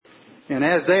And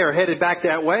as they are headed back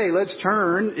that way, let's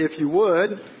turn, if you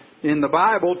would, in the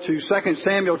Bible to 2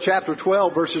 Samuel chapter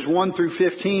 12, verses 1 through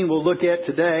 15 we'll look at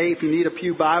today. If you need a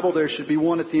pew Bible, there should be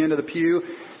one at the end of the pew.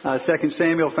 2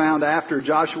 Samuel found after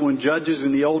Joshua and Judges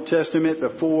in the Old Testament,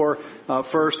 before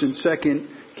 1st and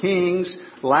 2nd Kings.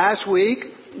 Last week,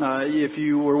 if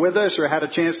you were with us or had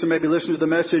a chance to maybe listen to the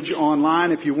message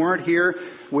online, if you weren't here,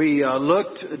 we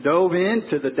dove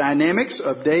into the dynamics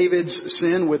of David's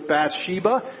sin with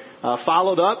Bathsheba,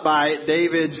 followed up by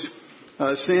David's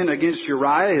sin against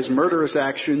Uriah, his murderous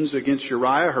actions against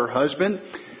Uriah, her husband.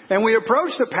 And we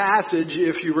approached the passage,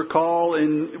 if you recall,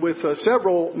 with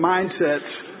several mindsets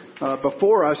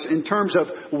before us in terms of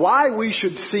why we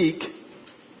should seek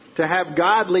to have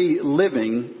godly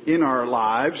living in our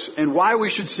lives and why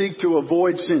we should seek to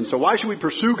avoid sin. So why should we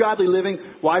pursue godly living?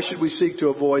 Why should we seek to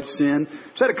avoid sin?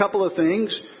 Said a couple of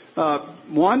things.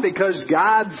 One, because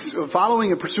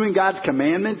following and pursuing God's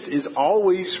commandments is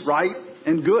always right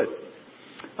and good.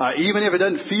 Even if it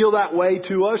doesn't feel that way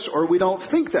to us or we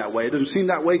don't think that way, it doesn't seem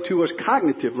that way to us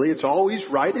cognitively, it's always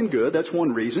right and good. That's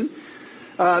one reason.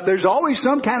 There's always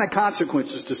some kind of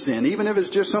consequences to sin, even if it's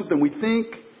just something we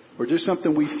think or just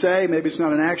something we say. Maybe it's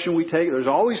not an action we take. There's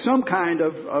always some kind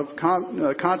of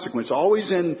consequence, always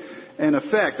in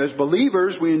effect. As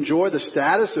believers, we enjoy the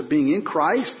status of being in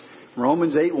Christ.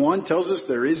 Romans 8:1 tells us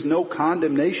there is no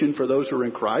condemnation for those who are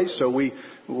in Christ. So we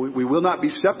will not be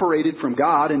separated from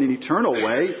God in an eternal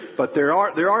way, but there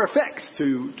are effects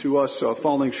to us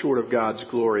falling short of God's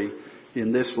glory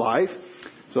in this life.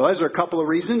 So those are a couple of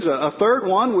reasons. A third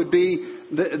one would be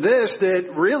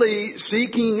that really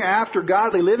seeking after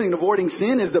godly living, avoiding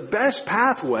sin, is the best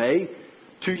pathway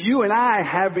to you and I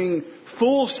having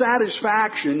full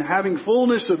satisfaction, having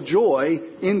fullness of joy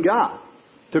in God.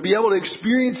 To be able to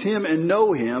experience Him and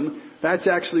know Him, that's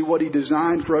actually what He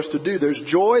designed for us to do. There's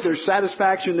joy, there's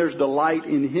satisfaction, there's delight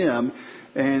in Him.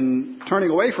 And turning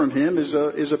away from Him is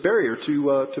a barrier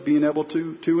to being able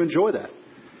to enjoy that.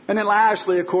 And then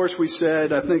lastly, of course, we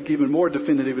said, I think even more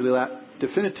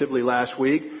definitively last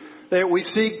week, that we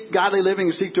seek godly living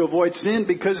and seek to avoid sin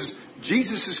because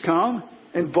Jesus has come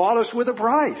and bought us with a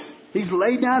price. He's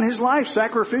laid down His life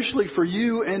sacrificially for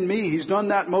you and me. He's done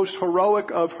that most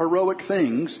heroic of heroic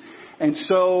things. And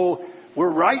so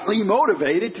we're rightly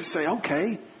motivated to say,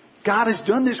 okay, God has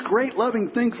done this great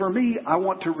loving thing for me. I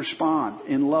want to respond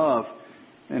in love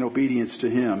and obedience to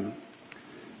Him.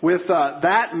 With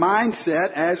that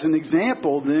mindset as an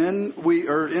example, then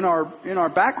in our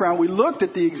background, we looked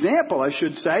at the example, I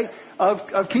should say,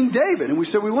 of King David, and we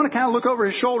said we want to kind of look over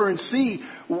his shoulder and see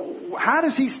how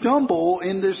does he stumble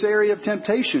in this area of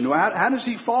temptation? How does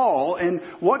he fall, and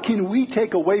what can we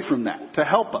take away from that to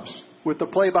help us with the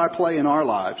play-by-play in our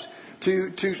lives?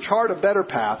 To chart a better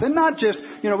path. And not just,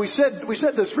 we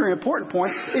said this very important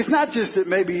point. It's not just that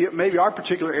maybe our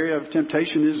particular area of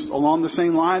temptation is along the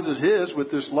same lines as his with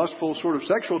this lustful sort of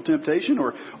sexual temptation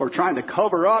or trying to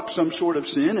cover up some sort of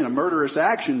sin in a murderous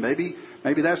action. Maybe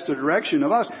that's the direction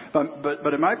of us.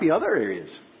 But it might be other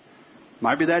areas. It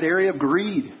might be that area of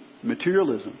greed,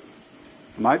 materialism.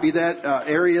 It might be that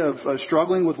area of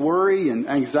struggling with worry and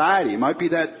anxiety. It might be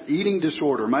that eating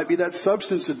disorder. It might be that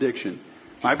substance addiction.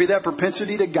 Might be that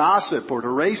propensity to gossip or to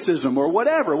racism or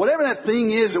whatever that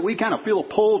thing is that we kind of feel a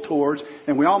pull towards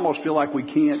and we almost feel like we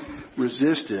can't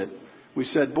resist it. We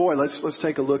said, boy, let's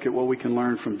take a look at what we can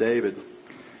learn from David.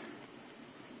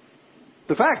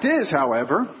 The fact is,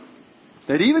 however,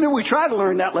 that even if we try to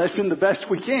learn that lesson the best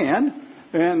we can,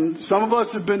 and some of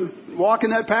us have been walking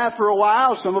that path for a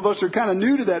while, some of us are kind of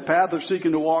new to that path of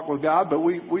seeking to walk with God, but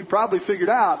we probably figured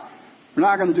out we're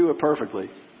not going to do it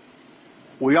perfectly.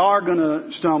 We are going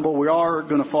to stumble. We are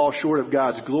going to fall short of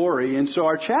God's glory. And so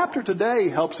our chapter today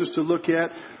helps us to look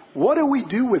at what do we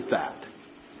do with that?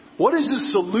 What is the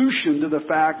solution to the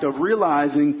fact of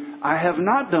realizing I have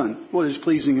not done what is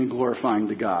pleasing and glorifying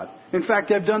to God? In fact,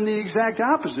 I've done the exact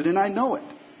opposite and I know it.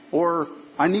 Or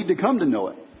I need to come to know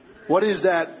it. What is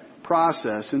that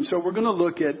process? And so we're going to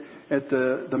look at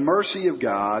the mercy of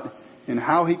God and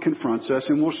how He confronts us.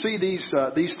 And we'll see these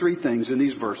three things in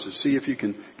these verses. See if you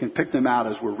can pick them out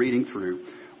as we're reading through.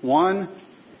 One,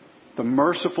 the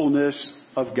mercifulness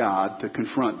of God to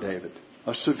confront David.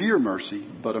 A severe mercy,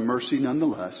 but a mercy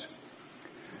nonetheless.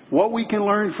 What we can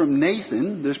learn from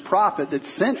Nathan, this prophet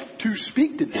that's sent to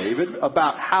speak to David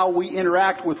about how we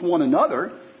interact with one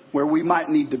another, where we might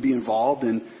need to be involved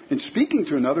in speaking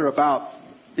to another about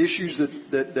issues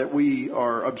that we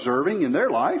are observing in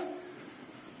their life.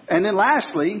 And then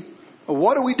lastly,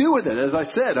 what do we do with it? As I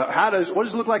said, what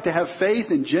does it look like to have faith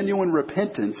and genuine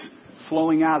repentance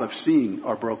flowing out of seeing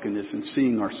our brokenness and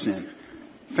seeing our sin?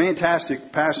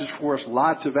 fantastic passage for us,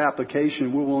 lots of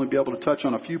application. We'll only be able to touch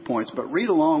on a few points, but read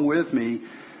along with me.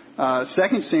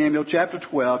 2 Samuel chapter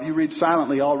 12. You read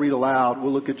silently, I'll read aloud.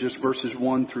 We'll look at just verses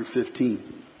 1 through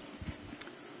 15.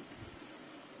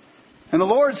 And the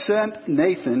Lord sent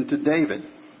Nathan to David.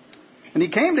 And he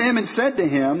came to him and said to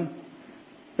him,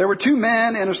 there were two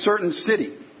men in a certain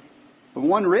city, the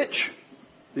one rich,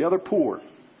 the other poor.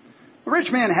 The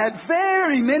rich man had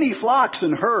very many flocks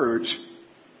and herds,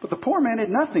 but the poor man had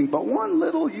nothing but one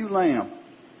little ewe lamb,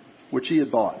 which he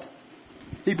had bought.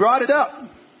 He brought it up,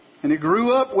 and it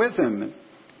grew up with him,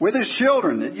 with his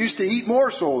children. It used to eat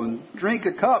morsel and drink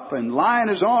a cup and lie in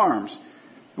his arms.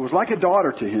 It was like a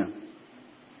daughter to him.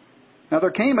 Now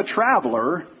there came a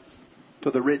traveler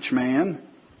to the rich man,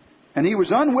 and he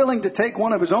was unwilling to take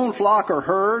one of his own flock or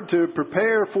herd to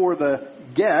prepare for the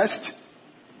guest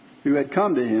who had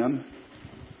come to him.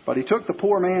 But he took the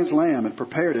poor man's lamb and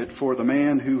prepared it for the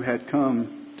man who had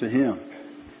come to him.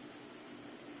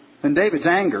 And David's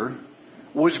anger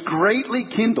was greatly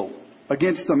kindled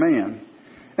against the man.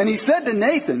 And he said to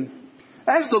Nathan,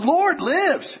 as the Lord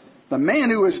lives, the man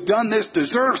who has done this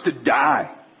deserves to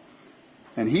die.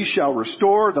 And he shall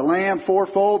restore the lamb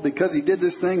fourfold because he did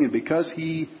this thing and because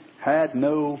he had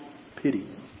no pity.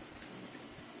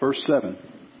 Verse 7.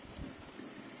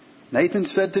 Nathan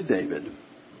said to David,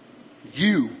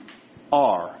 you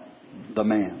are the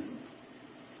man.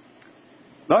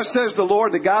 Thus says the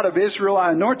Lord, the God of Israel,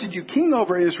 I anointed you king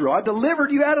over Israel. I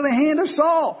delivered you out of the hand of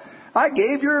Saul. I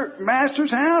gave your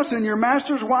master's house and your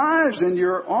master's wives and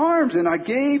your arms, and I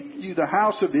gave you the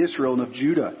house of Israel and of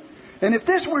Judah. And if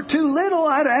this were too little,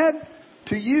 I'd add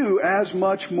to you as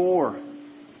much more.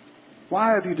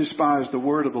 Why have you despised the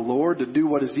word of the Lord to do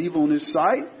what is evil in his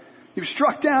sight? You've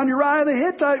struck down Uriah the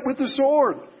Hittite with the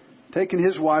sword, taken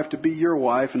his wife to be your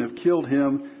wife, and have killed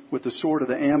him with the sword of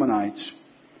the Ammonites.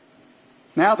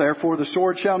 Now therefore the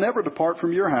sword shall never depart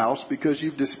from your house, because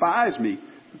you've despised me,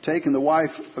 taken the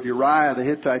wife of Uriah the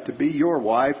Hittite to be your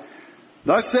wife.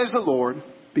 Thus says the Lord,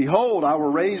 behold, I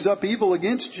will raise up evil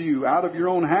against you out of your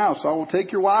own house. I will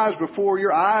take your wives before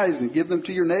your eyes and give them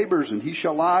to your neighbors, and he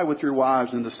shall lie with your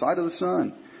wives in the sight of the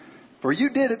sun. For you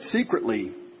did it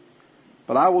secretly,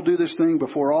 but I will do this thing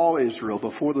before all Israel,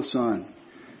 before the sun.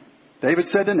 David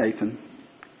said to Nathan,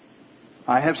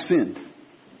 I have sinned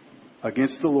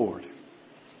against the Lord.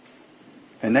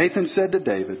 And Nathan said to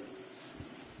David,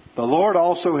 the Lord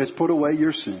also has put away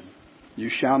your sin. You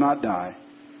shall not die.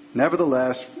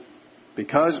 Nevertheless,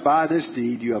 because by this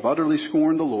deed you have utterly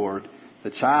scorned the Lord,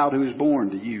 the child who is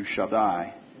born to you shall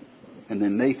die. And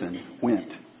then Nathan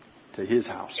went to his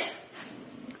house.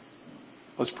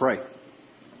 Let's pray.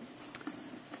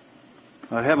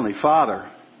 Heavenly Father,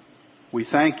 we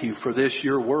thank you for this,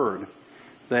 your word,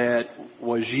 that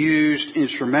was used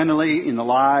instrumentally in the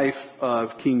life of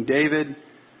King David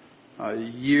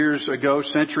years ago,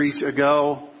 centuries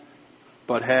ago,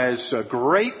 but has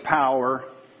great power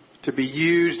to be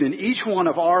used in each one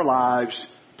of our lives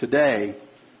today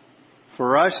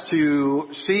for us to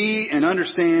see and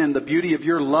understand the beauty of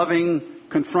your loving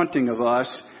confronting of us,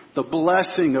 the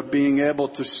blessing of being able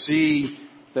to see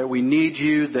that we need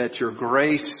you, that your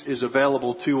grace is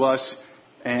available to us,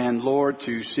 and Lord,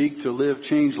 to seek to live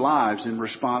changed lives in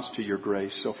response to your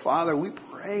grace. So Father, we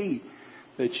pray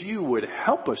that you would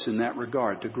help us in that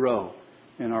regard to grow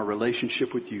in our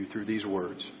relationship with you through these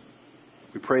words.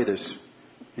 We pray this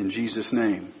in Jesus'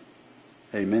 name.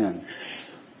 Amen.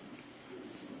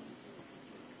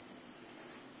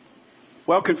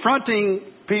 Well, confronting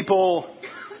people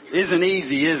isn't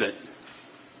easy, is it?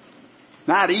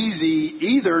 Not easy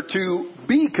either to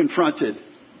be confronted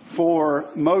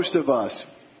for most of us.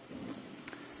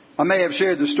 I may have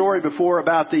shared the story before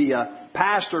about the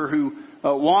pastor who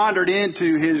wandered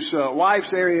into his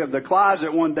wife's area of the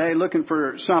closet one day looking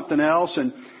for something else,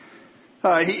 and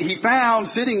he found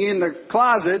sitting in the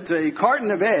closet a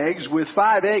carton of eggs with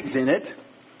 5 eggs in it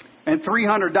and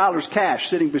 $300 cash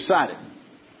sitting beside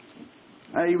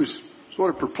it. He was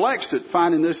sort of perplexed at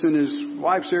finding this in his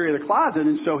wife's area of the closet,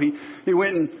 and so he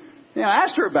went and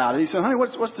asked her about it. He said, honey,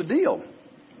 what's the deal?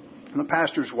 And the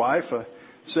pastor's wife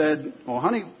said, well,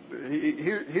 honey,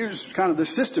 here's kind of the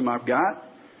system I've got.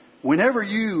 Whenever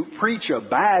you preach a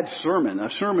bad sermon, a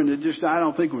sermon that just I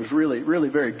don't think was really, really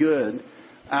very good,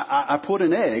 I put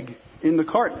an egg in the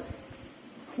carton.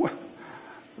 Well,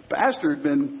 the pastor had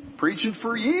been preaching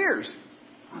for years.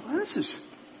 I thought,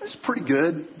 that's a pretty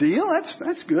good deal.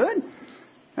 That's good.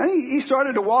 And he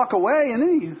started to walk away, and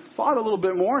then he thought a little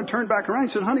bit more and turned back around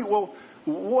and said, honey, well,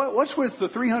 what's with the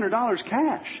 $300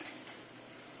 cash?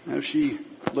 And she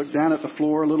looked down at the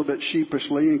floor a little bit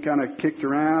sheepishly and kind of kicked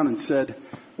around and said,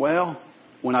 well,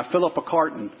 When I fill up a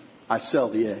carton, I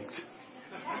sell the eggs.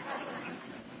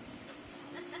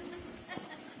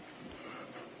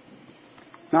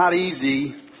 Not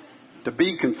easy to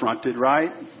be confronted,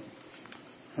 right?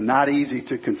 And not easy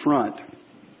to confront.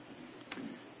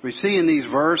 We see in these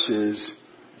verses,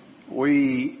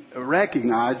 we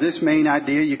recognize this main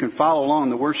idea. You can follow along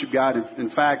the worship guide. In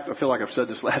fact, I feel like I've said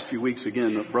this last few weeks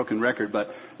again, a broken record. But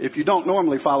if you don't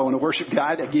normally follow in a worship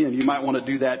guide, again, you might want to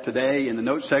do that today in the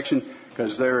notes section,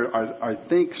 because there are, I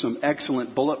think, some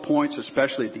excellent bullet points,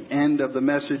 especially at the end of the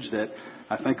message, that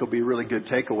I think will be really good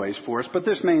takeaways for us. But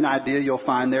this main idea you'll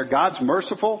find there: God's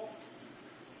merciful,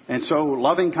 and so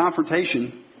loving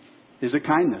confrontation is a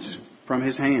kindness from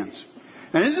His hands.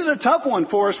 And this is a tough one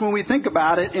for us when we think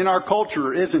about it in our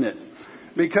culture, isn't it?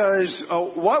 Because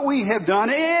what we have done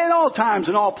in all times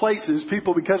and all places,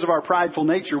 people, because of our prideful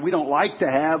nature, we don't like to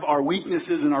have our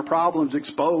weaknesses and our problems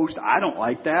exposed. I don't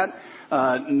like that.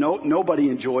 Nobody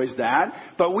enjoys that.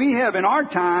 But we have in our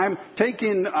time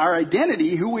taken our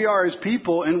identity, who we are as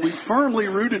people, and we firmly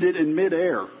rooted it in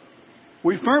midair.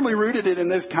 We firmly rooted it in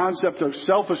this concept of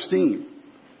self-esteem.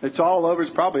 It's all over.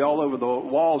 It's probably all over the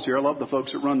walls here. I love the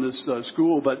folks that run this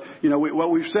school. But,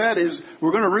 what we've said is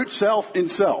we're going to root self in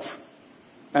self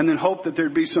and then hope that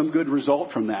there'd be some good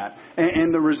result from that.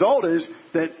 And the result is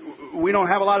that we don't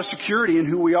have a lot of security in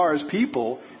who we are as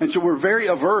people. And so we're very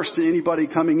averse to anybody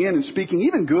coming in and speaking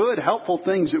even good, helpful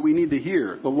things that we need to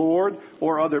hear, the Lord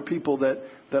or other people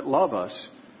that love us.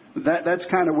 That's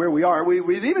kind of where we are.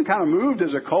 We've even kind of moved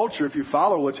as a culture, if you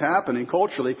follow what's happening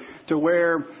culturally, to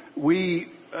where we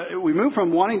move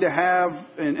from wanting to have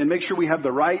and make sure we have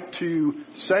the right to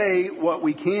say what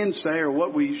we can say or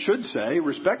what we should say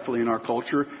respectfully in our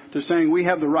culture, to saying we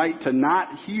have the right to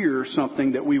not hear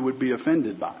something that we would be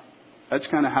offended by. That's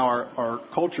kind of how our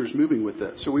culture is moving with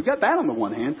this. So we've got that on the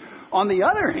one hand. On the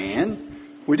other hand,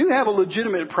 we do have a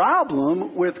legitimate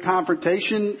problem with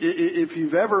confrontation. If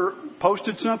you've ever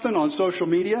posted something on social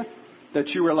media that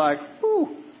you were like,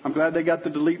 ooh, I'm glad they got the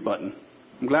delete button.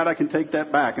 I'm glad I can take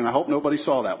that back, and I hope nobody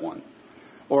saw that one.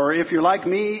 Or if you're like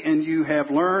me and you have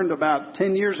learned about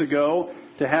 10 years ago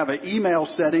to have an email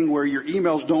setting where your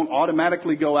emails don't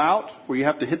automatically go out, where you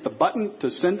have to hit the button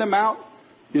to send them out,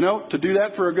 to do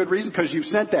that for a good reason, because you've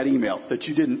sent that email that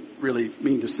you didn't really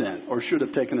mean to send or should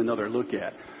have taken another look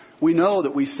at. We know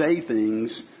that we say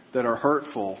things that are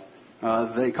hurtful.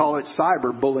 They call it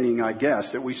cyberbullying, I guess,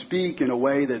 that we speak in a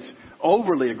way that's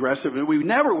overly aggressive. And we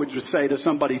never would just say to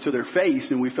somebody to their face,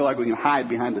 and we feel like we can hide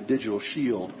behind the digital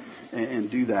shield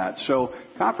and do that. So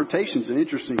confrontation is an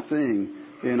interesting thing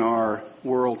in our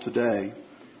world today.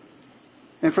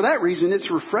 And for that reason, it's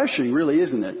refreshing, really,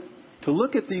 isn't it, to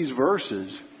look at these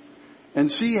verses and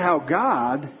see how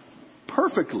God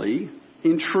perfectly,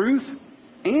 in truth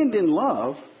and in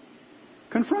love,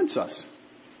 confronts us.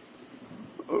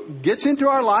 Gets into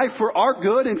our life for our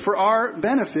good and for our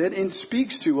benefit, and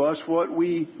speaks to us what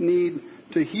we need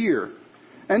to hear.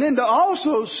 And then to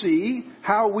also see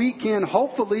how we can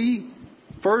hopefully,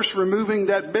 first removing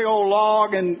that big old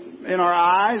log in our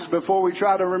eyes before we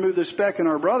try to remove the speck in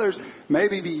our brother's,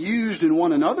 maybe be used in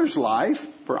one another's life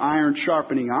for iron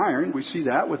sharpening iron. We see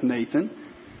that with Nathan.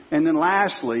 And then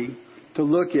lastly, to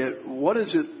look at what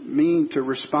does it mean to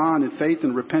respond in faith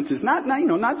and repentance.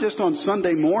 Not just on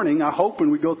Sunday morning. I hope when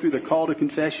we go through the call to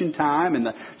confession time and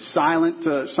the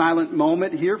silent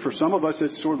moment here. For some of us,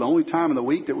 it's sort of the only time of the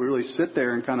week that we really sit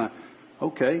there and kind of,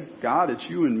 okay, God, it's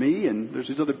you and me, and there's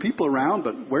these other people around,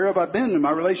 but where have I been in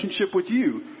my relationship with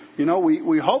you?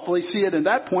 We hopefully see it in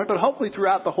that point, but hopefully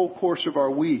throughout the whole course of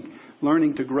our week,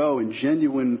 learning to grow in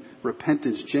genuine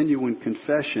repentance, genuine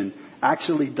confession,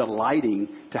 actually delighting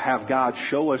to have God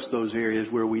show us those areas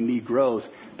where we need growth,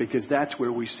 because that's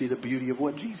where we see the beauty of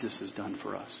what Jesus has done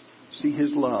for us. See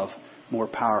His love more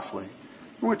powerfully.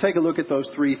 We're going to take a look at those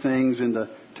three things in the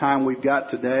time we've got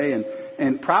today,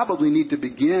 and probably need to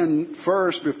begin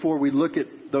first, before we look at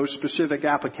those specific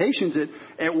applications,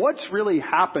 at what's really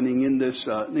happening in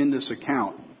this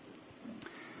account.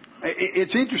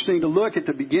 It's interesting to look at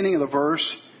the beginning of the verse.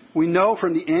 We know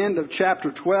from the end of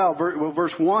chapter 12,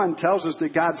 verse 1 tells us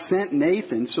that God sent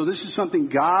Nathan. So this is something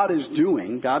God is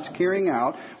doing. God's carrying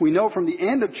out. We know from the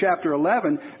end of chapter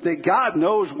 11 that God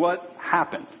knows what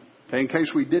happened. Okay, in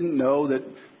case we didn't know, that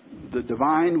the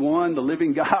divine one, the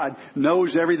living God,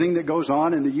 knows everything that goes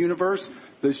on in the universe.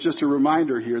 There's just a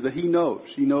reminder here that He knows.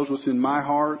 He knows what's in my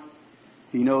heart.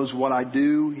 He knows what I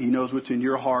do. He knows what's in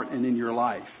your heart and in your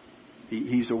life.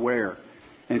 He's aware.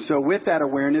 And so with that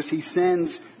awareness, He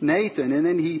sends Nathan. And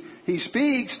then he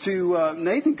speaks to,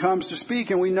 Nathan comes to speak.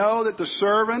 And we know that the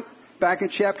servant back in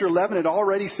chapter 11 had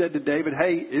already said to David,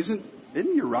 hey, isn't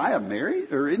isn't Uriah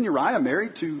married? Or isn't Uriah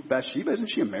married to Bathsheba?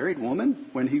 Isn't she a married woman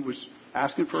when he was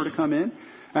asking for her to come in?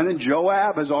 And then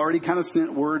Joab has already kind of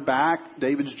sent word back,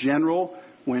 David's general,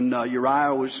 when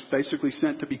Uriah was basically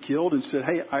sent to be killed, and said,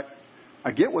 hey,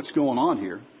 I get what's going on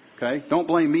here. Okay? Don't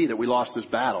blame me that we lost this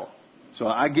battle. So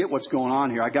I get what's going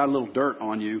on here. I got a little dirt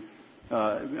on you.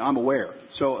 I'm aware.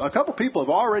 So a couple people have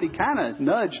already kind of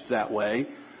nudged that way.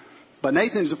 But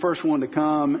Nathan's the first one to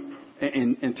come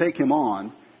and take him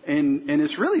on. And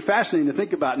it's really fascinating to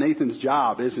think about Nathan's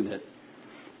job, isn't it?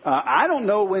 I don't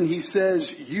know when he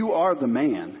says, you are the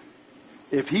man.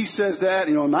 If he says that,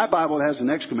 in my Bible it has an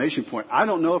exclamation point. I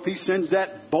don't know if he says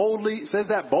that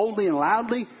boldly and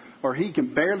loudly, or he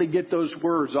can barely get those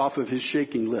words off of his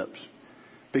shaking lips.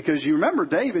 Because you remember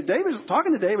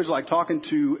talking to David is like talking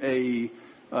to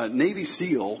a Navy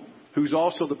SEAL who's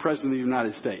also the President of the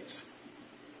United States.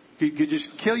 He could just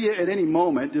kill you at any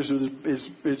moment, just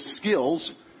his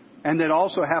skills, and that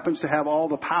also happens to have all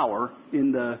the power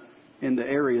in the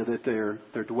area that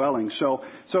they're dwelling. So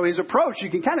his approach, you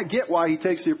can kind of get why he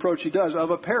takes the approach he does of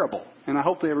a parable. And I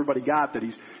hope that everybody got that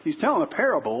he's telling a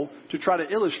parable to try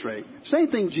to illustrate. Same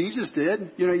thing Jesus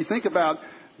did. You think about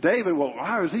David. Well,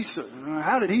 how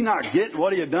did he not get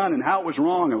what he had done and how it was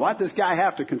wrong, and why did this guy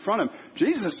have to confront him?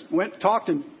 Jesus talked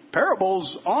in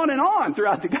parables on and on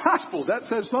throughout the Gospels. That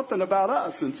says something about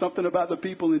us and something about the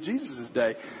people in Jesus'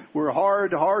 day. We're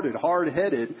hard-hearted,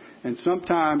 hard-headed, and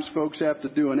sometimes folks have to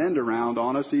do an end around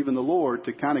on us, even the Lord,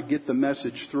 to kind of get the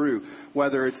message through,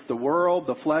 whether it's the world,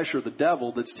 the flesh, or the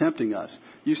devil that's tempting us.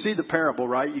 You see the parable,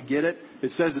 right? You get it?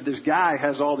 It says that this guy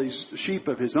has all these sheep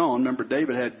of his own. Remember,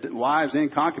 David had wives and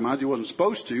concubines. He wasn't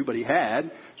supposed to, but he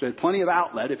had. So he had plenty of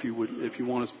outlet, if you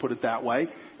want to put it that way.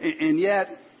 And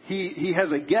yet, he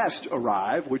has a guest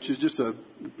arrive, which is just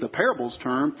the parable's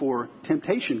term for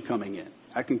temptation coming in.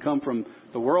 That can come from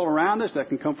the world around us. That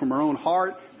can come from our own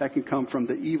heart. That can come from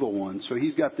the evil one. So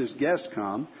he's got this guest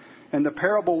come. And the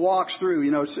parable walks through.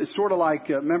 It's sort of like,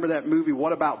 remember that movie,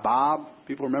 What About Bob?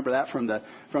 People remember that from the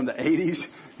 80s,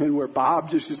 and where Bob,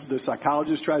 the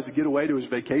psychologist, tries to get away to his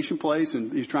vacation place,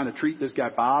 and he's trying to treat this guy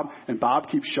Bob, and Bob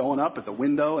keeps showing up at the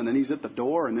window, and then he's at the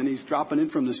door, and then he's dropping in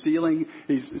from the ceiling.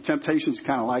 Temptation's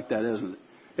kind of like that, isn't it?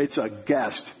 It's a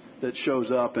guest that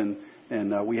shows up, and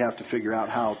we have to figure out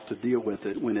how to deal with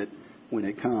it when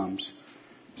it comes.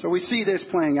 So we see this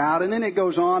playing out, and then it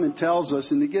goes on and tells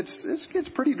us, and it gets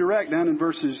pretty direct down in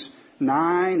verses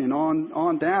 9 and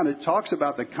on down. It talks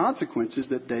about the consequences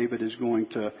that David is going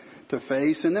to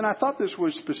face. And then I thought this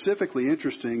was specifically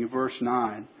interesting in verse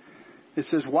 9. It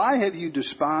says, why have you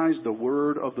despised the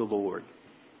word of the Lord?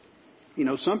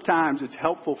 Sometimes it's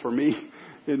helpful for me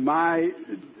in my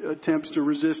attempts to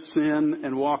resist sin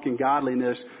and walk in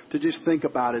godliness to just think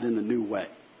about it in a new way,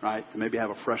 right? To maybe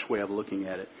have a fresh way of looking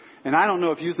at it. And I don't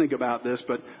know if you think about this,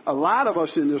 but a lot of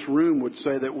us in this room would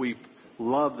say that we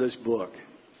love this book,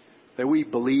 that we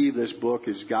believe this book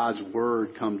is God's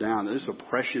word come down, that this is a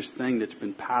precious thing that's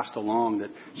been passed along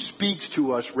that speaks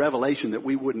to us revelation that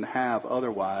we wouldn't have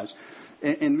otherwise.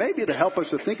 And maybe to help us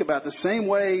to think about the same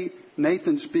way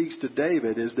Nathan speaks to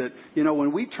David is that,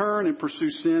 when we turn and pursue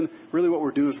sin, really what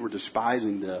we're doing is we're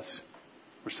despising this.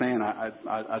 We're saying,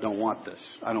 I don't want this.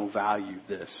 I don't value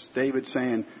this. David's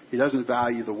saying he doesn't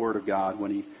value the word of God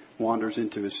when he wanders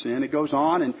into his sin. It goes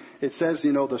on and it says,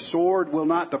 the sword will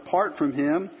not depart from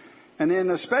him. And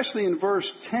then especially in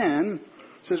verse 10,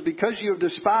 it says, because you have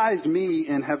despised me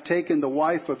and have taken the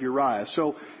wife of Uriah.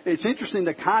 So it's interesting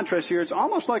the contrast here. It's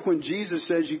almost like when Jesus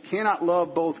says you cannot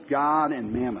love both God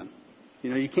and mammon.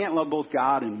 You can't love both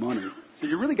God and money. So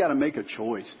you really got to make a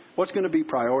choice. What's going to be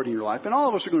priority in your life? And all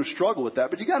of us are going to struggle with that,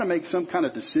 but you got to make some kind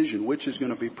of decision which is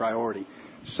going to be priority.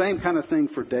 Same kind of thing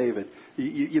for David.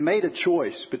 You made a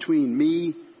choice between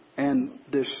me and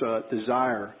this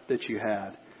desire that you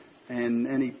had.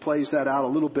 And he plays that out a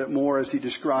little bit more as he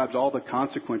describes all the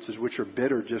consequences, which are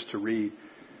bitter just to read.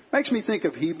 Makes me think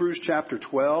of Hebrews chapter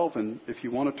 12, and if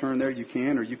you want to turn there, you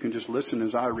can, or you can just listen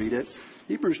as I read it.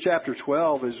 Hebrews chapter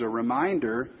 12 is a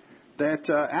reminder that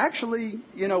actually,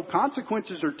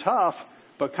 consequences are tough,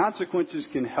 but consequences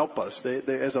can help us. They,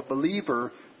 as a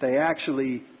believer, they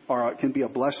actually can be a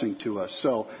blessing to us.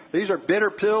 So these are bitter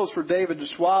pills for David to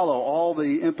swallow, all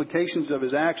the implications of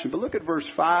his action. But look at verse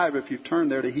 5 if you turn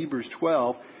there to Hebrews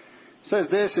 12. It says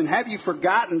this, and have you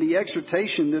forgotten the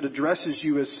exhortation that addresses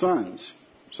you as sons?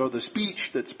 So the speech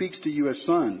that speaks to you as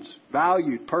sons,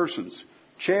 valued persons,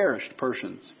 cherished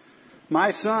persons.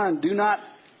 My son, do not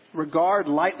regard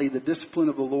lightly the discipline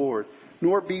of the Lord,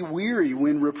 nor be weary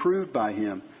when reproved by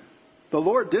him. The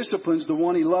Lord disciplines the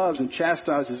one he loves and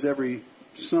chastises every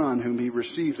son whom he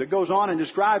receives. It goes on and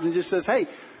describes and just says, hey,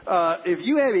 if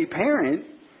you have a parent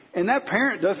and that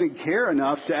parent doesn't care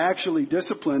enough to actually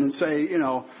discipline and say,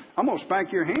 I'm going to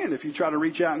spank your hand if you try to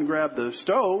reach out and grab the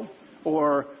stove,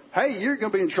 or, hey, you're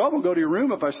going to be in trouble. Go to your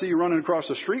room if I see you running across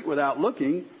the street without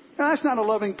looking. Now, that's not a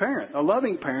loving parent. A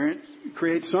loving parent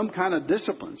creates some kind of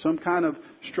discipline, some kind of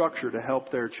structure to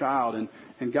help their child.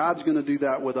 And God's going to do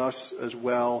that with us as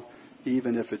well,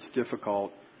 even if it's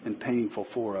difficult and painful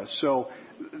for us. So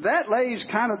that lays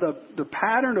kind of the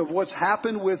pattern of what's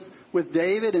happened with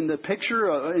David and the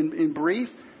picture in brief.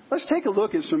 Let's take a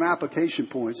look at some application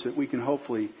points that we can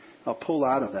hopefully pull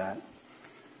out of that.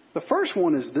 The first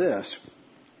one is this.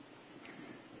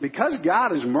 Because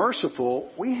God is merciful,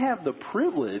 we have the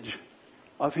privilege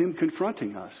of Him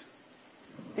confronting us.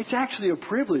 It's actually a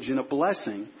privilege and a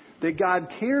blessing that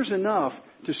God cares enough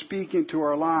to speak into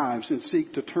our lives and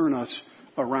seek to turn us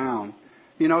around.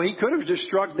 He could have just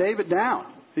struck David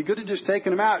down. He could have just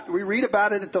taken him out. We read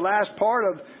about it at the last part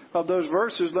of those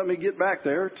verses. Let me get back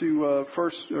there to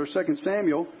 2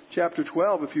 Samuel chapter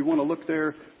 12. If you want to look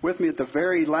there with me at the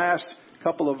very last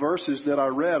couple of verses that I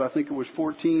read, I think it was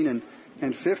 14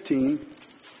 and 15.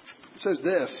 It says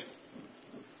this.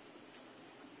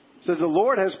 It says, the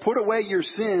Lord has put away your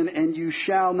sin and you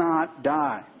shall not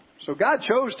die. So God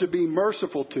chose to be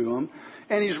merciful to him.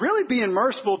 And He's really being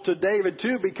merciful to David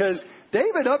too, because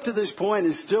David up to this point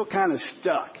is still kind of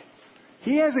stuck.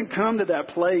 He hasn't come to that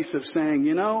place of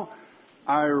saying,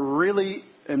 I really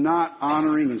am not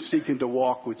honoring and seeking to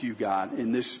walk with you, God,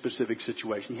 in this specific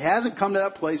situation. He hasn't come to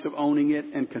that place of owning it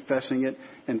and confessing it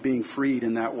and being freed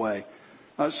in that way.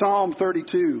 Psalm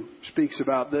 32 speaks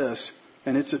about this,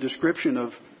 and it's a description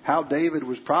of how David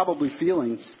was probably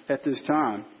feeling at this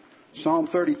time. Psalm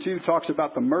 32 talks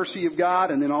about the mercy of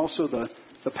God and then also the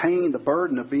pain, the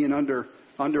burden of being under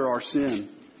our sin.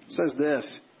 It says this.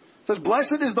 It says,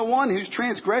 blessed is the one whose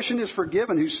transgression is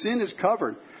forgiven, whose sin is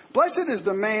covered. Blessed is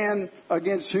the man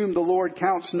against whom the Lord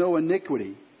counts no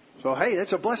iniquity. So, hey,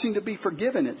 it's a blessing to be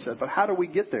forgiven, it said. But how do we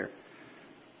get there?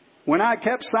 When I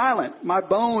kept silent, my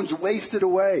bones wasted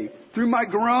away through my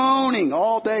groaning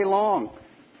all day long.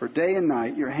 For day and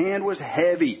night your hand was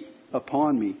heavy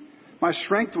upon me. My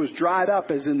strength was dried up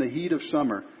as in the heat of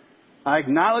summer. I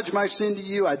acknowledged my sin to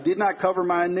you. I did not cover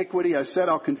my iniquity. I said,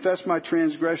 I'll confess my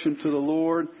transgression to the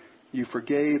Lord. You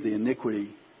forgave the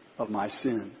iniquity of my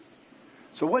sin.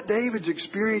 So what David's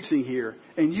experiencing here,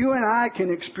 and you and I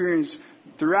can experience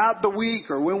throughout the week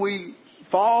or when we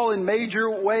fall in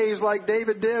major ways like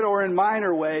David did or in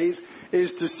minor ways,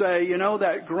 is to say,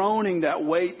 that groaning, that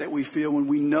weight that we feel when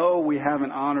we know we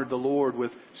haven't honored the Lord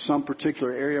with some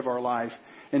particular area of our life,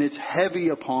 and it's heavy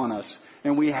upon us.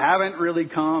 And we haven't really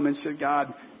come and said,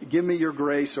 God, give me your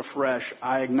grace afresh.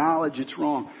 I acknowledge it's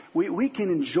wrong. We can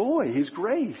enjoy His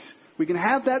grace. We can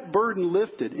have that burden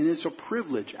lifted. And it's a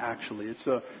privilege, actually. It's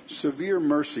a severe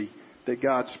mercy that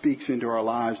God speaks into our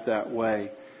lives that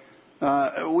way.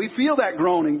 We feel that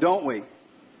groaning, don't we?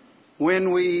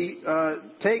 When we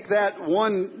take that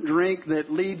one drink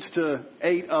that leads to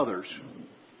 8 others.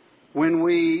 When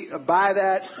we buy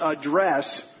that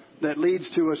dress that leads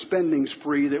to a spending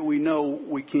spree that we know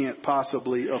we can't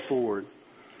possibly afford.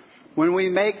 When we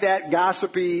make that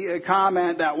gossipy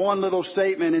comment, that one little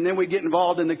statement, and then we get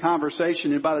involved in the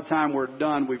conversation, and by the time we're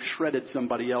done, we've shredded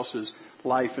somebody else's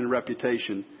life and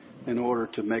reputation in order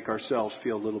to make ourselves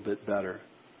feel a little bit better.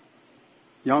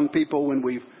 Young people, when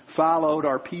we've followed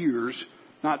our peers,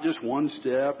 not just one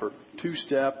step or 2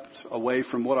 steps away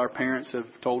from what our parents have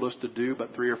told us to do,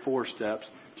 but 3 or 4 steps,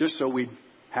 just so we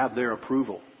have their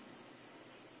approval.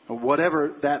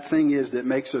 Whatever that thing is that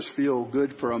makes us feel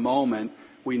good for a moment,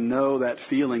 we know that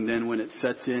feeling then when it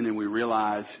sets in and we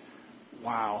realize,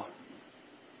 wow,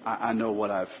 I know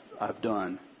what I've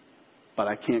done, but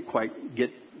I can't quite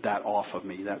get that off of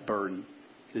me, that burden.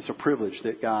 It's a privilege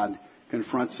that God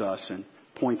confronts us and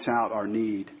points out our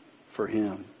need for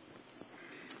Him.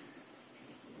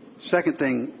 Second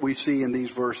thing we see in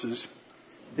these verses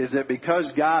is that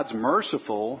because God's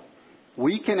merciful,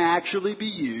 we can actually be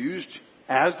used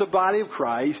as the body of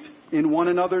Christ in one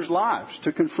another's lives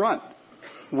to confront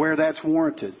where that's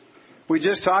warranted. We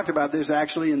just talked about this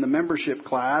actually in the membership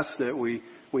class that we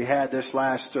had this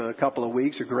last couple of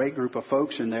weeks, a great group of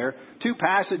folks in there. 2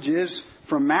 passages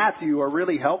from Matthew are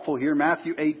really helpful here.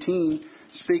 Matthew 18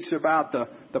 speaks about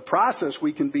the process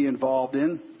we can be involved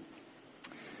in.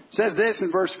 It says this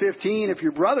in verse 15, if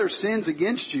your brother sins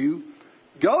against you,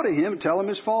 go to him and tell him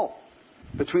his fault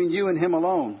between you and him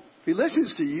alone. If he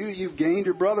listens to you, you've gained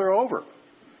your brother over.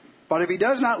 But if he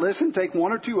does not listen, take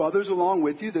 1 or 2 others along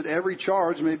with you, that every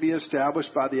charge may be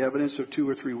established by the evidence of 2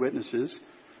 or 3 witnesses.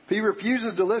 If he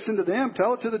refuses to listen to them,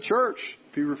 tell it to the church.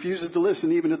 If he refuses to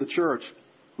listen even to the church,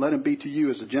 let him be to you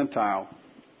as a Gentile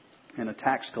and a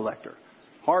tax collector.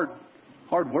 Hard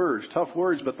words, tough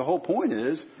words, but the whole point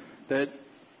is that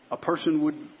a person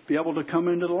would be able to come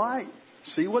into the light,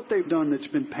 see what they've done that's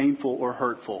been painful or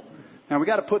hurtful. Now, we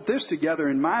got to put this together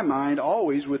in my mind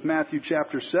always with Matthew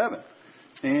chapter 7.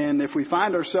 And if we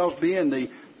find ourselves being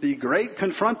the great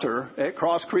confronter at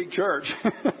Cross Creek Church,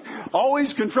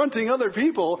 always confronting other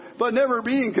people, but never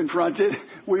being confronted,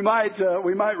 we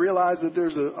might realize that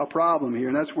there's a problem here.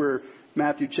 And that's where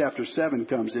Matthew chapter 7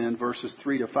 comes in, verses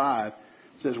 3 to 5.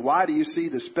 It says, why do you see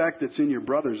the speck that's in your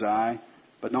brother's eye,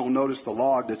 but don't notice the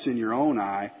log that's in your own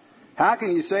eye? How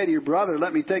can you say to your brother,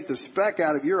 let me take the speck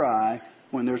out of your eye,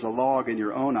 when there's a log in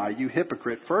your own eye? You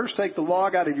hypocrite. First take the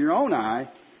log out of your own eye,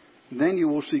 then you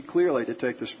will see clearly to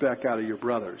take the speck out of your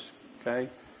brother's. Okay?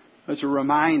 It's a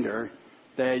reminder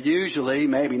that usually,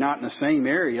 maybe not in the same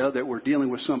area that we're dealing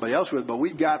with somebody else with, but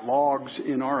we've got logs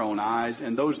in our own eyes,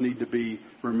 and those need to be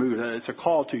removed. It's a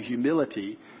call to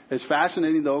humility. It's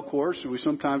fascinating, though, of course, we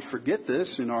sometimes forget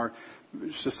this in our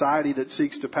society that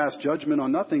seeks to pass judgment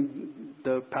on nothing.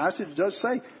 The passage does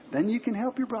say, then you can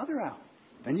help your brother out.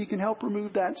 Then you can help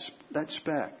remove that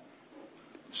speck.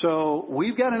 So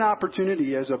we've got an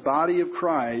opportunity as a body of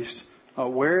Christ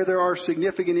where there are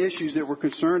significant issues that we're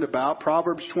concerned about.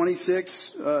 Proverbs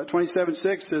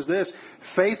 27:6 says this,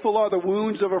 faithful are the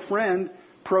wounds of a friend,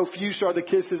 profuse are the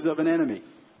kisses of an enemy.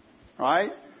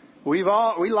 Right? We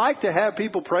like to have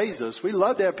people praise us. We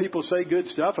love to have people say good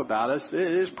stuff about us.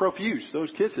 It is profuse,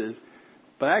 those kisses.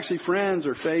 But actually, friends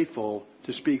are faithful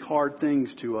to speak hard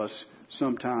things to us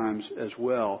sometimes as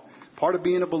well. Part of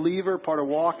being a believer, part of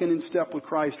walking in step with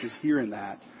Christ is hearing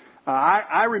that.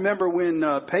 I remember when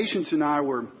Patience and I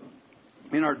were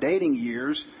in our dating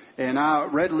years, and I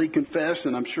readily confess,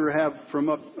 and I'm sure have from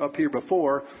up here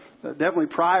before, definitely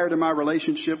prior to my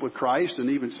relationship with Christ, and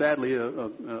even sadly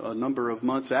a number of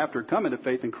months after coming to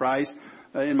faith in Christ,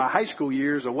 in my high school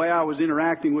years, the way I was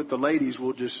interacting with the ladies,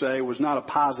 we'll just say, was not a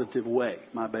positive way.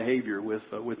 My behavior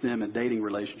with them in dating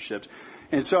relationships.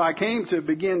 And so I came to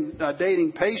begin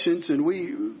dating Patience, and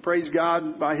we, praise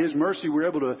God, by His mercy, we were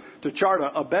able to chart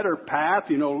a better path,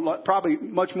 probably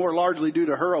much more largely due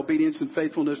to her obedience and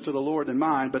faithfulness to the Lord than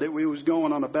mine, but it was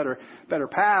going on a better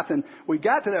path. And we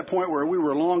got to that point where we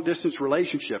were a long-distance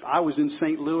relationship. I was in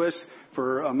St. Louis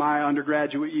for my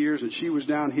undergraduate years, and she was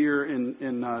down here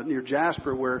in near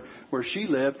Jasper where she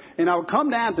lived. And I would come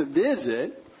down to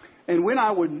visit. And when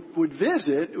I would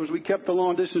visit, it was we kept the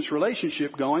long-distance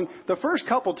relationship going. The first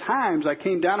couple times I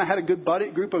came down, I had a good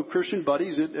group of Christian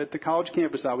buddies at the college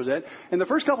campus I was at. And the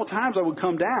first couple times I would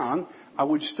come down, I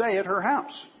would stay at her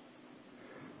house.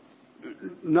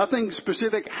 Nothing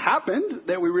specific happened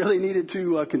that we really needed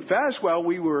to confess while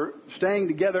we were staying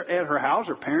together at her house.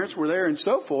 Her parents were there and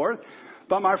so forth.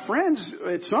 But my friends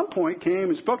at some point came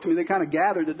and spoke to me. They kind of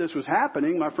gathered that this was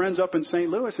happening. My friends up in St.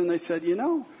 Louis, and they said,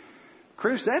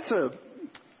 Chris, that's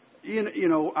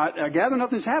I gather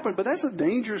nothing's happened, but that's a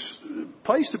dangerous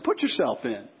place to put yourself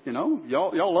in.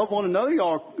 Y'all love one another.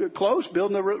 Y'all are close,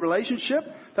 building a relationship.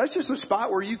 That's just a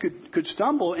spot where you could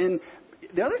stumble. And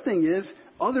the other thing is,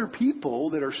 other people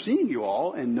that are seeing you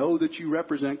all and know that you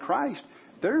represent Christ,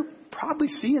 they're probably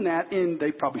seeing that, and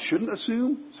they probably shouldn't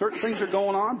assume certain things are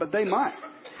going on, but they might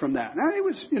from that. Now, it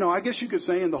was, I guess you could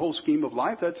say in the whole scheme of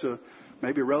life, that's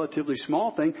maybe a relatively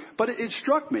small thing, but it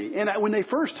struck me. And when they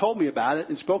first told me about it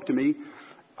and spoke to me,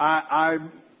 I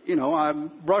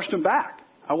brushed them back.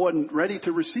 I wasn't ready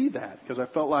to receive that because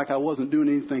I felt like I wasn't doing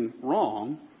anything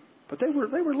wrong. But they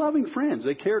were loving friends.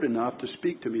 They cared enough to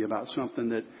speak to me about something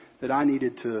that I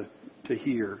needed to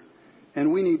hear.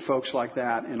 And we need folks like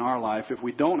that in our life. If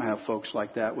we don't have folks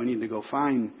like that, we need to go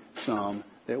find some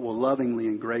that will lovingly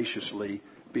and graciously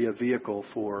be a vehicle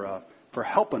for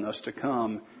helping us to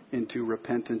come into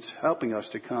repentance, helping us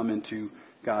to come into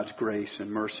God's grace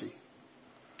and mercy.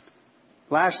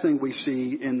 Last thing we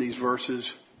see in these verses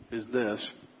is this.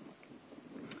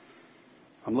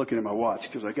 I'm looking at my watch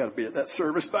because I got to be at that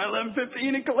service by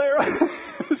 11:15 in Calera.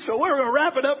 So we're going to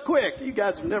wrap it up quick. You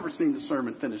guys have never seen the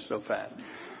sermon finish so fast.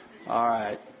 All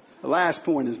right. The last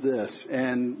point is this,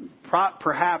 and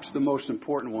perhaps the most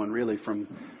important one really from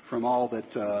all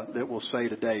that we'll say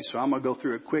today. So I'm going to go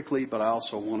through it quickly, but I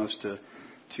also want us to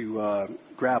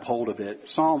grab hold of it.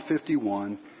 Psalm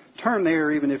 51. Turn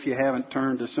there even if you haven't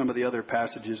turned to some of the other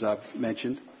passages I've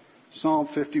mentioned. Psalm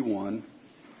 51.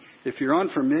 If you're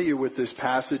unfamiliar with this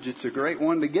passage, it's a great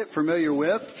one to get familiar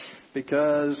with,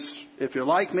 because if you're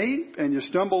like me and you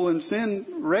stumble and sin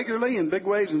regularly in big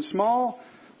ways and small,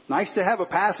 nice to have a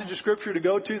passage of Scripture to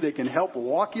go to that can help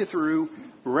walk you through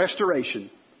restoration.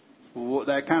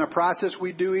 that kind of process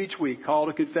we do each week. Call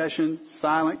to confession,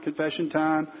 silent confession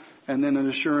time, and then an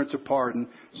assurance of pardon.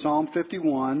 Psalm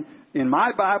 51. In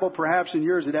my Bible, perhaps in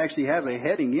yours, it actually has a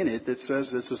heading in it that says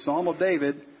it's a Psalm of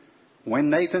David when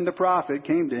Nathan the prophet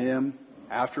came to him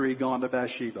after he'd gone to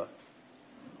Bathsheba.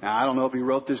 Now, I don't know if he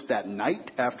wrote this that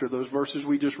night after those verses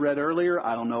we just read earlier.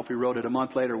 I don't know if he wrote it a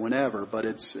month later, whenever, but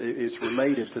it's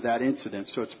related to that incident,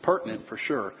 so it's pertinent for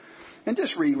sure. And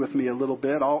just read with me a little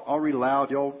bit. I'll read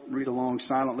aloud. Y'all read along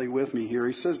silently with me here.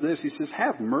 He says this. He says,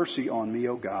 have mercy on me,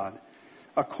 O God,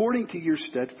 according to your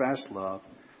steadfast love.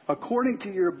 According to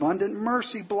your abundant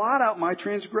mercy, blot out my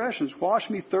transgressions. Wash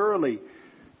me thoroughly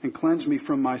and cleanse me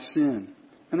from my sin.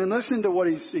 And then listen to what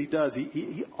he does.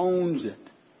 He owns it.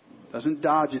 Doesn't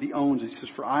dodge it. He owns it. He says,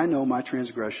 for I know my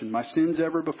transgression. My sin's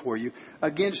ever before you.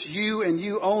 Against you and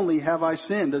you only have I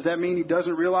sinned. Does that mean he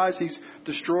doesn't realize he's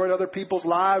destroyed other people's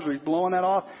lives or he's blowing that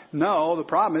off? No. The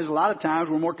problem is a lot of times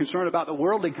we're more concerned about the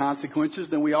worldly consequences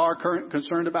than we are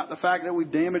concerned about the fact that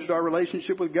we've damaged our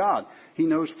relationship with God. He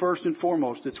knows first and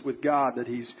foremost it's with God that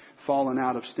he's fallen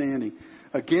out of standing.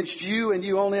 Against you and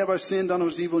you only have I sinned, done what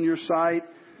was evil in your sight.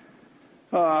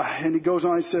 And he goes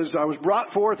on, he says, I was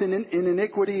brought forth in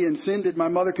iniquity and sin did my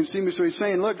mother conceive me. So he's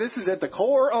saying, look, this is at the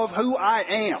core of who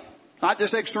I am. Not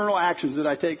just external actions that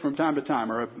I take from time to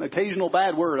time or an occasional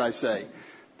bad word I say.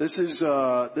 This is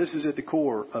at the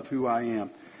core of who I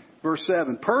am. Verse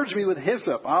 7, purge me with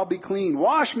hyssop, I'll be clean.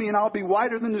 Wash me and I'll be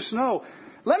whiter than the snow.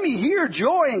 Let me hear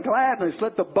joy and gladness.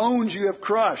 Let the bones you have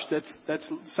crushed.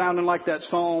 That's sounding like that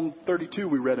Psalm 32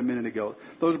 we read a minute ago.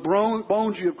 Those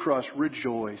bones you have crushed,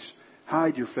 rejoice.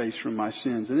 Hide your face from my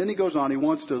sins. And then he goes on. He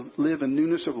wants to live in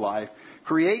newness of life.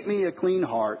 Create me a clean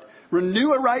heart.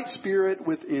 Renew a right spirit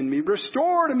within me.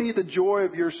 Restore to me the joy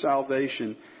of your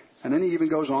salvation. And then he even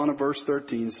goes on in verse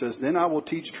 13, says, then I will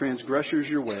teach transgressors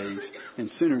your ways, and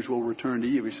sinners will return to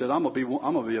you. He said, I'm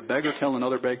gonna be a beggar telling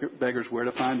other beggars where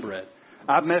to find bread.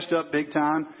 I've messed up big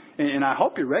time. And I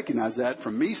hope you recognize that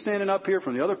from me standing up here,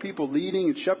 from the other people leading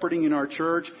and shepherding in our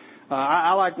church.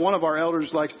 I like one of our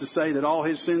elders likes to say that all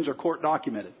his sins are court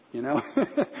documented, you know.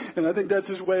 And I think that's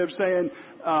his way of saying,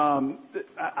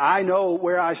 I know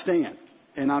where I stand.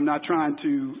 And I'm not trying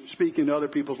to speak into other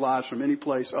people's lives from any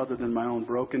place other than my own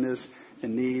brokenness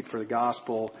and need for the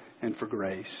gospel and for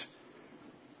grace.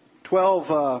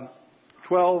 12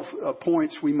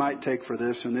 points we might take for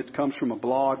this, and it comes from a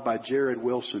blog by Jared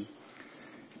Wilson.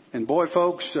 And boy,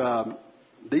 folks,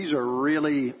 these are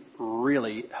really,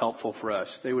 really helpful for us.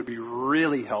 They would be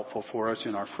really helpful for us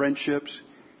in our friendships,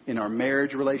 in our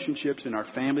marriage relationships, in our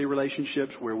family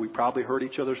relationships, where we probably hurt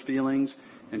each other's feelings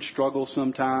and struggle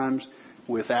sometimes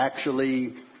with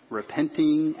actually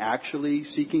repenting, actually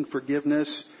seeking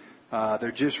forgiveness.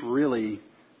 They're just really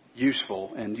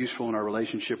useful and useful in our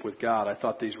relationship with God. I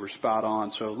thought these were spot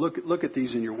on. So look at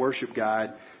these in your worship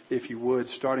guide, if you would,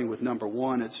 starting with number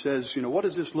 1. It says, what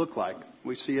does this look like?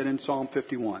 We see it in Psalm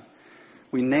 51.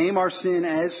 We name our sin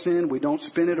as sin. We don't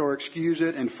spin it or excuse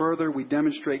it. And further, we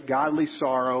demonstrate godly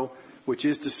sorrow, which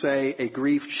is to say a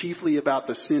grief chiefly about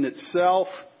the sin itself,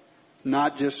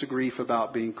 not just a grief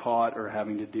about being caught or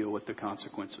having to deal with the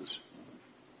consequences.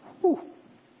 Whew,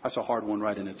 that's a hard one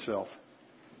right in itself.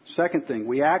 Second thing,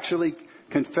 we actually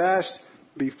confessed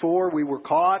before we were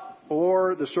caught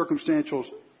or the circumstantial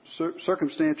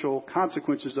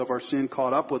consequences of our sin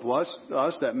caught up with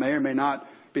us. That may or may not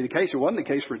be the case. It wasn't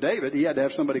the case for David. He had to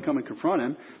have somebody come and confront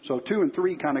him. So 2 and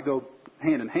 3 kind of go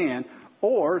hand in hand.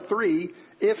 Or 3,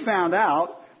 if found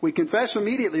out, we confess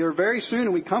immediately or very soon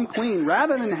and we come clean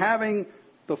rather than having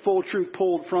the full truth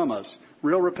pulled from us.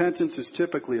 Real repentance is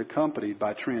typically accompanied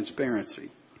by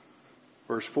transparency.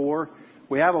 Verse 4,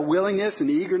 we have a willingness and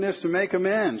eagerness to make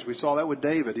amends. We saw that with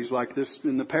David. He's like this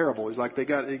in the parable. He's like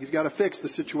he's got to fix the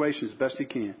situation as best he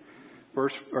can.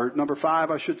 Number 5,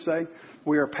 I should say.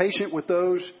 We are patient with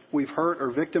those we've hurt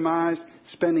or victimized,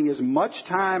 spending as much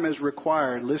time as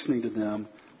required listening to them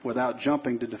without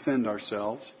jumping to defend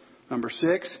ourselves. Number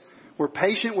 6, we're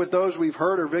patient with those we've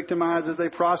hurt or victimized as they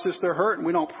process their hurt, and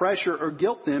we don't pressure or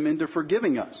guilt them into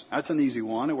forgiving us. That's an easy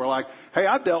one. And we're like, hey,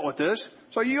 I've dealt with this,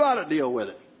 so you ought to deal with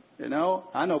it.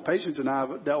 I know Patience and I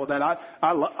have dealt with that.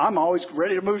 I'm always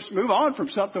ready to move on from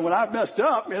something when I've messed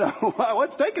up.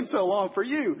 What's taking so long for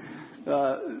you?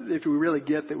 If we really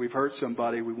get that we've hurt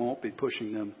somebody, we won't be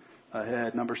pushing them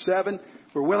ahead. Number 7,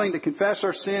 we're willing to confess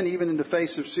our sin even in the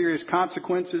face of serious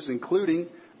consequences, including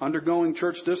undergoing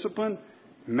church discipline,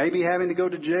 maybe having to go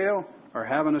to jail, or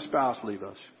having a spouse leave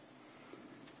us.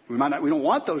 We don't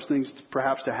want those things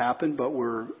perhaps to happen, but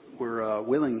we're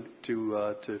willing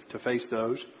to face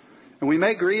those. And we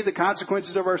may grieve the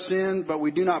consequences of our sin, but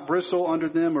we do not bristle under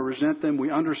them or resent them.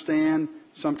 We understand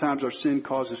sometimes our sin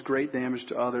causes great damage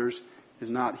to others, is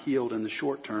not healed in the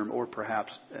short term or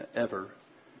perhaps ever.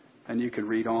 And you can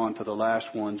read on to the last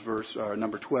one's verse,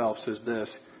 number 12 says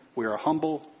this: we are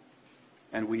humble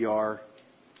and we are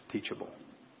teachable.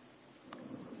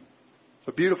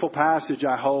 A beautiful passage,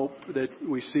 I hope, that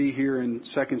we see here in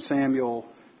 2 Samuel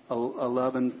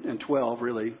 11 and 12,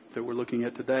 really, that we're looking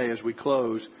at today as we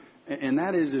close. And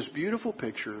that is this beautiful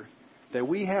picture that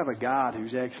we have a God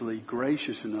who's actually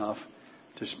gracious enough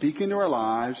to speak into our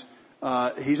lives.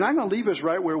 He's not going to leave us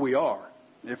right where we are.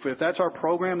 If that's our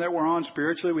program that we're on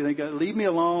spiritually, we think, leave me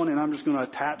alone and I'm just going to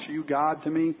attach you, God, to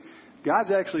me.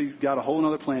 God's actually got a whole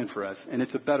other plan for us, and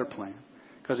it's a better plan.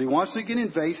 Because He wants to get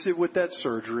invasive with that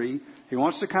surgery. He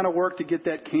wants to kind of work to get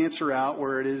that cancer out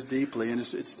where it is deeply. And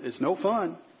it's no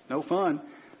fun,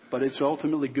 but it's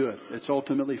ultimately good. It's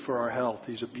ultimately for our health.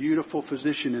 He's a beautiful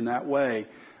physician in that way.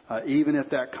 Even if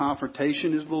that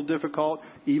confrontation is a little difficult,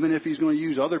 even if He's going to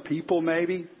use other people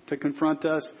maybe to confront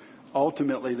us,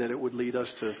 ultimately that it would lead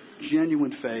us to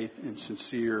genuine faith and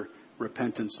sincere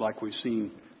repentance like we've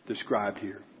seen described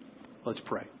here. Let's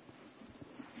pray.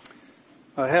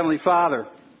 Heavenly Father,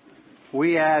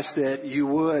 we ask that You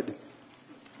would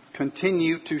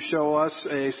continue to show us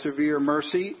a severe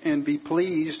mercy and be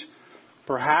pleased,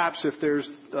 perhaps if there's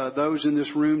those in this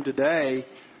room today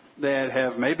that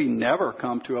have maybe never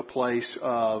come to a place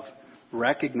of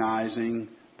recognizing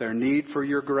their need for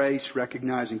Your grace,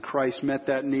 recognizing Christ met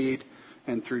that need,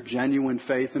 and through genuine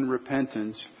faith and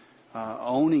repentance,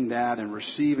 owning that and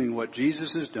receiving what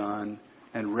Jesus has done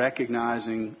and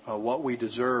recognizing what we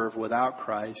deserve without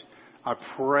Christ. I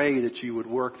pray that You would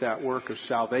work that work of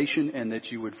salvation and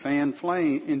that You would fan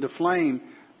into flame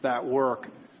that work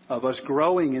of us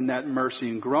growing in that mercy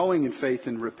and growing in faith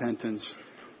and repentance,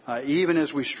 even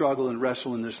as we struggle and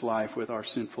wrestle in this life with our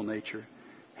sinful nature.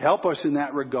 Help us in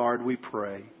that regard, we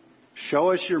pray.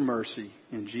 Show us Your mercy.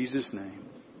 In Jesus' name,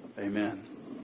 amen.